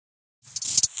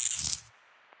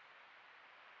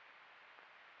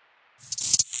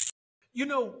You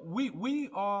know, we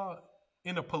are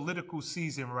in a political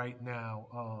season right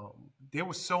now. There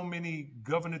were so many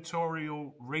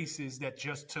gubernatorial races that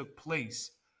just took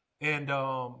place, and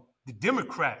the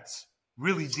Democrats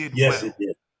really did Yes, it well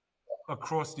did.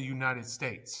 across the United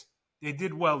States. They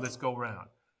did well this go round,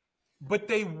 but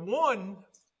they won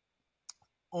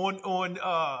on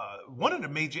one of the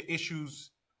major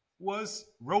issues was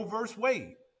Roe vs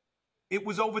Wade. It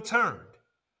was overturned.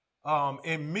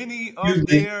 And many Excuse of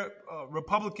me. their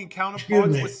Republican Excuse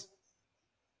counterparts me. was.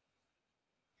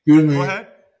 Excuse Go me. ahead.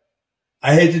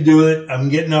 I hate to do it. I'm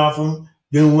getting off them.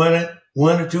 Doing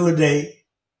one or two a day.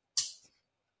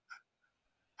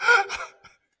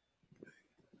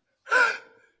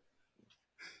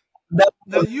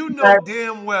 Now you know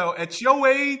damn well at your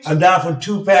I'm age. down from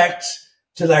 2 packs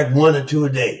to like one or two a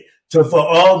day. So for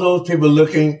all those people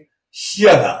looking,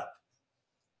 shut up.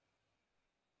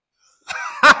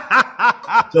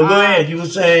 So go ahead. You were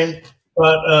saying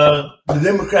about the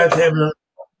Democrats having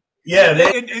yeah,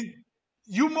 they And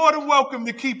you more than welcome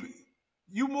to keep.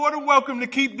 You more than welcome to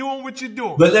keep doing what you're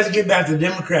doing. but let's get back to the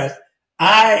Democrats.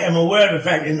 I am aware of the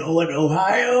fact in what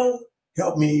Ohio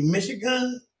helped me,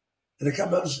 Michigan, and a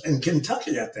couple others in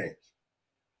Kentucky, I think.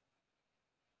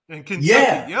 In Kentucky,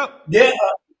 Yeah. yep. Yeah.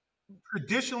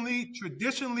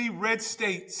 Traditionally red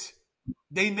states,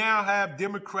 they now have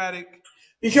Democratic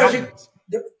Because governors.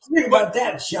 the thing But about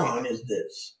that, Sean, is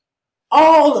this.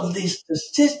 All of these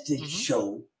statistics mhm.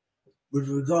 show with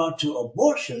regard to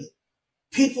abortion,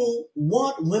 people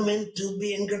want women to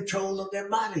be in control of their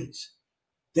bodies.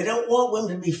 They don't want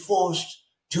women to be forced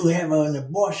to have an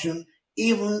abortion,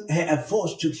 even have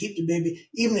forced to keep the baby,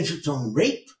 even if it's on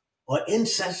rape or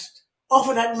incest, or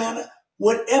for that matter,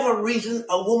 whatever reason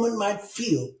a woman might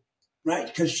feel, right?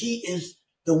 Because she is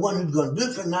the one who's going to do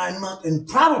it for 9 months, and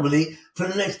probably for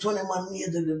the next 21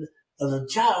 years of the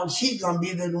child, she's going to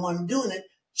be the one doing it.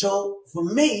 So for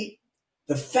me,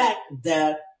 the fact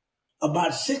that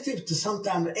about 60 to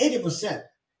sometimes 80%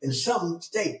 in some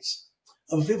states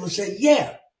of people say,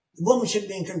 yeah, the woman should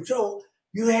be in control.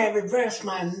 You have a very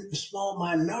small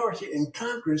minority in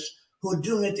Congress who are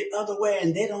doing it the other way,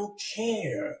 and they don't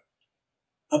care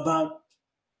about,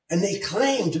 and they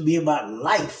claim to be about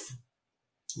life,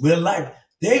 real life.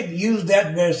 They've used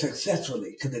that very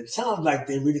successfully because it sounds like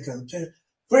they really concerned.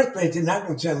 First place, they're not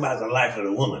concerned about the life of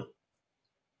the woman.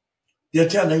 They're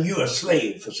telling you a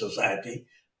slave for society.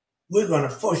 We're going to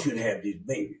force you to have these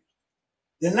babies.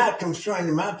 They're not concerned,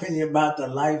 in my opinion, about the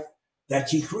life that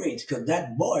she creates, because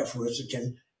that boy, for instance,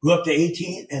 can grow up to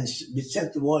 18 and be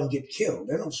sent to war and get killed.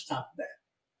 They don't stop that.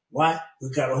 Why?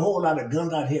 We've got a whole lot of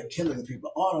guns out here killing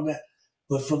people, all of that.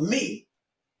 But for me,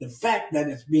 the fact that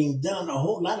it's being done, a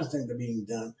whole lot of things are being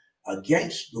done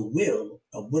against the will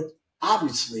of what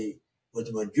obviously what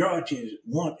the majority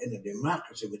want in a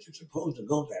democracy, which is supposed to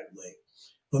go that way.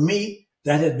 For me,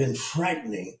 that has been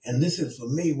frightening. And this is, for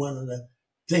me, one of the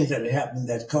things that happened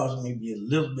that caused me to be a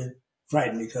little bit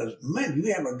frightened because, man,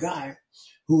 you have a guy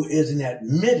who is an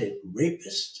admitted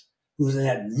rapist, who's an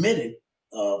admitted,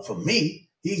 for me,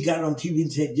 he got on TV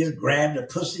and said, just grab the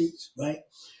pussies, right?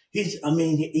 His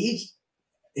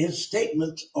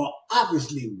statements are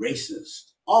obviously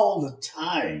racist all the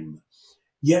time.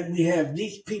 Yet we have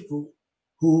these people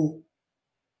who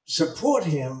support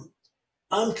him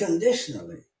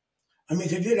unconditionally. I mean,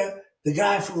 because you know, the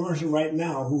guy from Russia right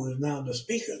now, who is now the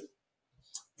speaker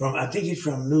from, I think he's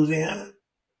from Louisiana,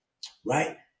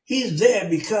 right? He's there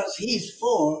because he's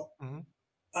for Mhm.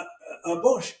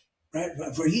 abortion, right?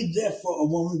 For he's there for a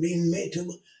woman being made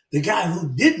to. The guy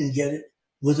who didn't get it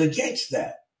was against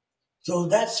that. So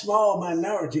that small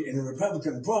minority in the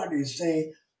Republican Party is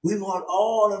saying we want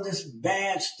all of this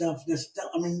bad stuff. This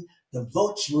stuff. I mean, the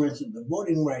votes, for instance, the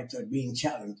voting rights are being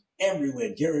challenged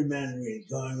everywhere. Gerrymandering is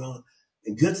going on.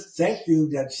 And good, thank you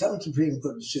that some Supreme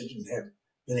Court decisions have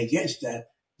been against that,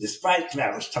 despite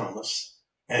Clarence Thomas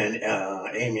and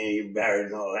Amy Barrett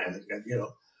and all that, you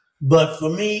know. But for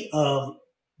me,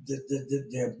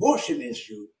 the abortion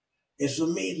issue is for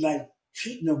me like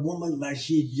treating a woman like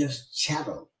she's just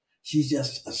chattel. She's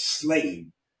just a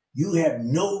slave. You have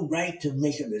no right to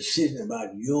make a decision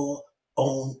about your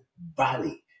own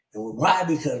body. And why?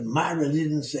 Because my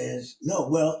religion says no.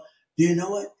 Well, do you know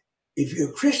what? If you're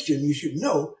a Christian, you should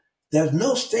know there's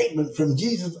no statement from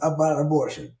Jesus about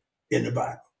abortion in the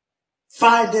Bible.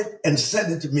 Find it and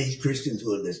send it to me, Christians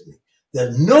who are listening.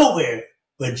 There's nowhere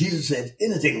where Jesus says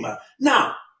anything about it.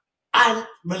 Now, I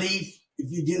believe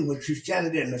if you deal with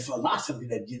Christianity and the philosophy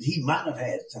that he might have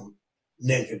had some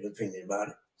negative opinion about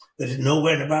it, but there's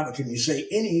nowhere in the Bible can you say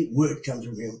any word comes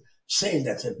from him saying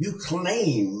that. So if you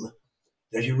claim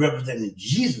that you're representing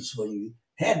Jesus when you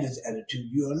have this attitude,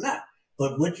 you are not.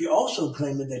 But what you're also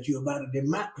claiming that you're about a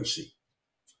democracy.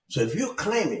 So if you're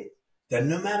claiming that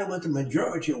no matter what the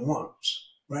majority wants,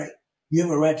 right, you have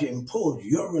a right to impose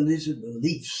your religious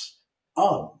beliefs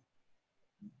on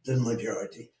the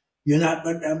majority, you're not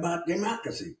about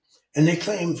democracy. And they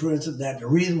claim, for instance, that the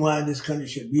reason why this country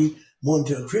should be more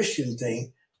into a Christian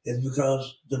thing is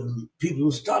because the people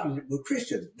who started it were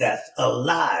Christians. That's a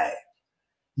lie.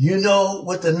 You know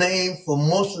what the name for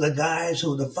most of the guys who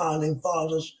were the founding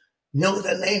fathers, you know what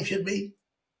that name should be?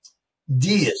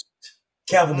 Deist.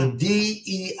 Capital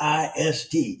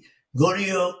D-E-I-S-T. Go to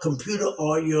your computer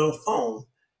or your phone.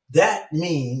 That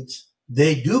means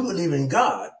they do believe in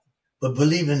God, but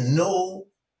believe in no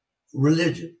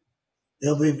religion. They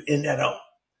don't believe in that at all.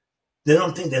 They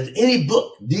don't think there's any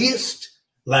book, deist,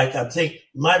 like I think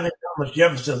might have been Thomas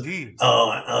Jefferson,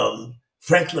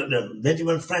 Franklin,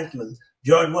 Benjamin Franklin,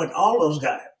 George Washington, all those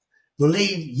guys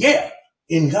believe,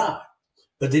 in God,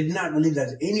 but they did not believe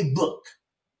there's any book,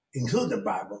 including the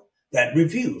Bible, that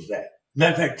refutes that.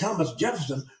 Matter of fact, Thomas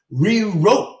Jefferson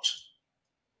rewrote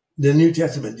the New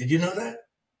Testament. Did you know that?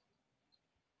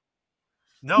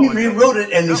 No. He rewrote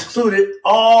it and excluded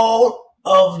all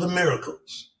of the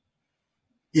miracles.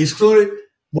 He excluded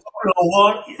walking on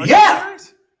water.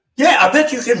 Yeah, I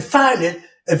bet you can find it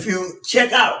if you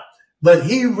check out. But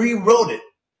he rewrote it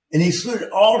and he excluded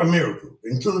all the miracles,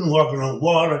 including walking on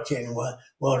water, changing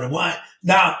water to wine.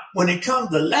 Now, when it comes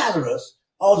to Lazarus,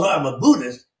 although I'm a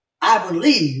Buddhist, I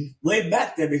believe way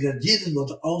back there because Jesus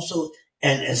was also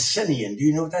an Essenian. Do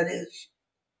you know what that is?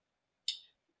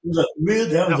 There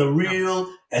was a real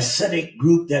ascetic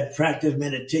group that practiced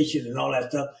meditation and all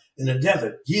that stuff in the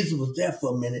desert. Jesus was there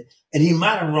for a minute, and he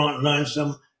might have learned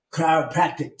some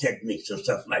chiropractic techniques and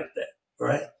stuff like that,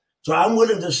 right? So I'm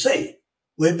willing to say,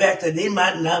 way back that they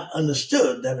might not have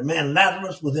understood that the man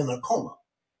Lazarus was in a coma,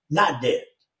 not dead.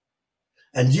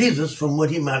 And Jesus, from what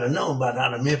he might have known about how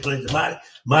to manipulate the body,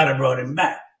 might have brought him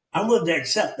back. I'm willing to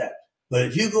accept that. But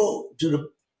if you go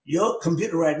to your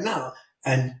computer right now,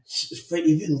 and if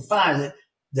you can find it,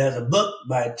 there's a book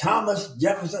by Thomas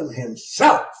Jefferson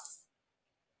himself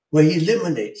where he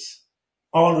eliminates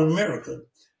all of the miracles.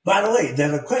 By the way,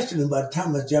 there's a question about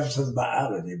Thomas Jefferson's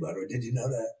biology, by the way. Did you know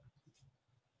that?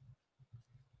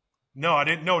 No, I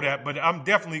didn't know that, but I'm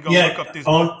definitely going to look up this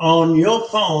book. On your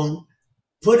phone,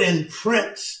 put in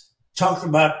Prince, talks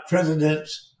about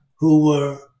presidents who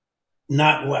were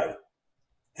not white,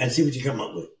 and see what you come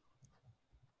up with.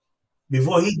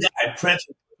 Before he died, Prince.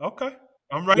 Okay.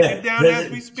 I'm writing it down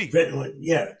as we speak. Put it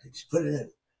in.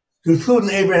 Including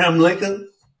Abraham Lincoln.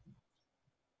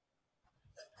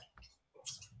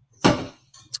 I'm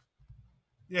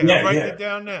writing it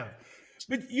down now.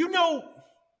 But you know,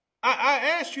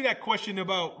 I asked you that question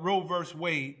about Roe vs.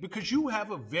 Wade because you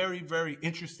have a very, very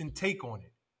interesting take on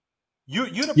it. You're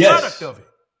the product of it.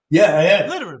 Yeah, I am.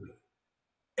 Literally.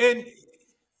 And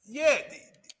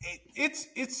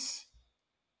it's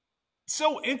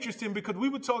so interesting because we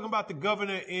were talking about the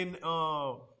governor in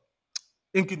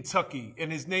Kentucky,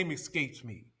 and his name escapes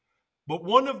me. But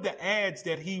one of the ads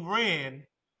that he ran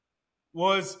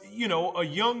was, a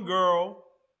young girl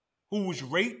who was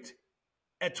raped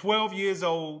at 12 years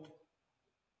old,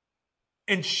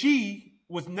 and she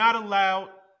was not allowed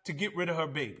to get rid of her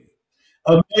baby.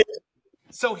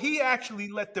 So he actually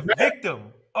let the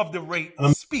victim of the rape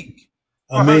speak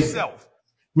for herself.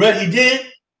 Right, he did?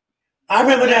 I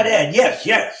remember that ad. Yes.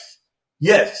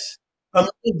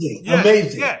 Amazing.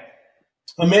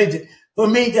 Amazing. For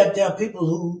me, that there are people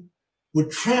who would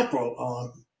trample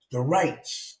on the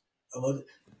rights of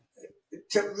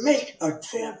to make a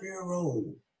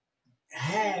 12-year-old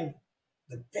have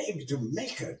the baby, to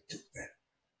make her do that.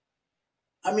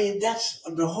 I mean, that's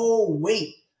the whole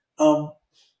weight of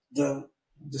the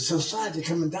society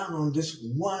coming down on this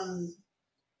one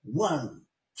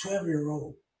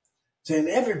 12-year-old. Saying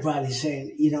everybody's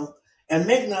saying, and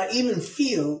making her even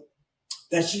feel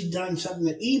that she's done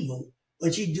something evil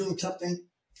when she's doing something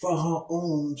for her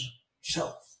own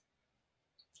self.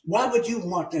 Why would you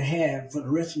want to have for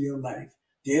the rest of your life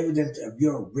the evidence of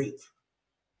your rape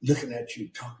looking at you,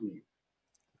 talking to you?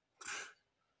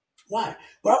 Why?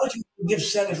 Why would you give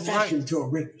satisfaction to a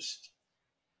rapist?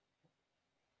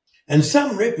 And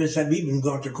some rapists have even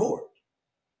gone to court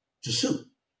to sue.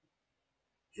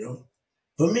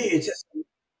 For me, it's just.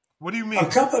 What do you mean? A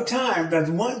couple of times. There's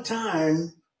one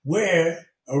time where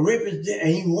a rapist did,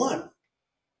 and he won.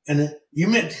 And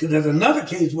there's another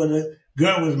case where the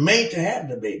girl was made to have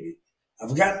the baby. I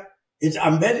forgot.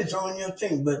 I bet it's on your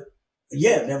thing, but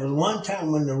there was one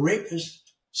time when the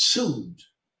rapist sued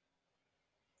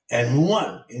and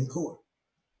won in court.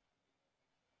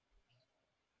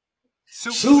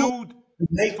 Sued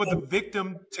for the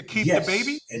victim to keep yes, the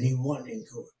baby? And he won in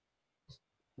court.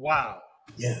 Wow.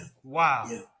 Yeah. Wow.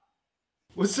 Yeah.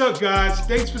 What's up, guys?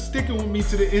 Thanks for sticking with me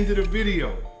to the end of the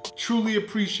video. Truly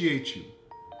appreciate you.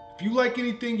 If you like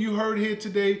anything you heard here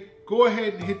today, go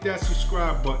ahead and hit that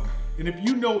subscribe button. And if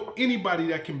you know anybody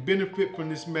that can benefit from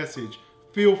this message,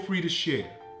 feel free to share.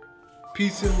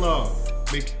 Peace and love.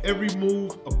 Make every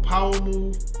move a power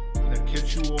move. And I'll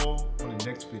catch you all on the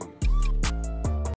next video.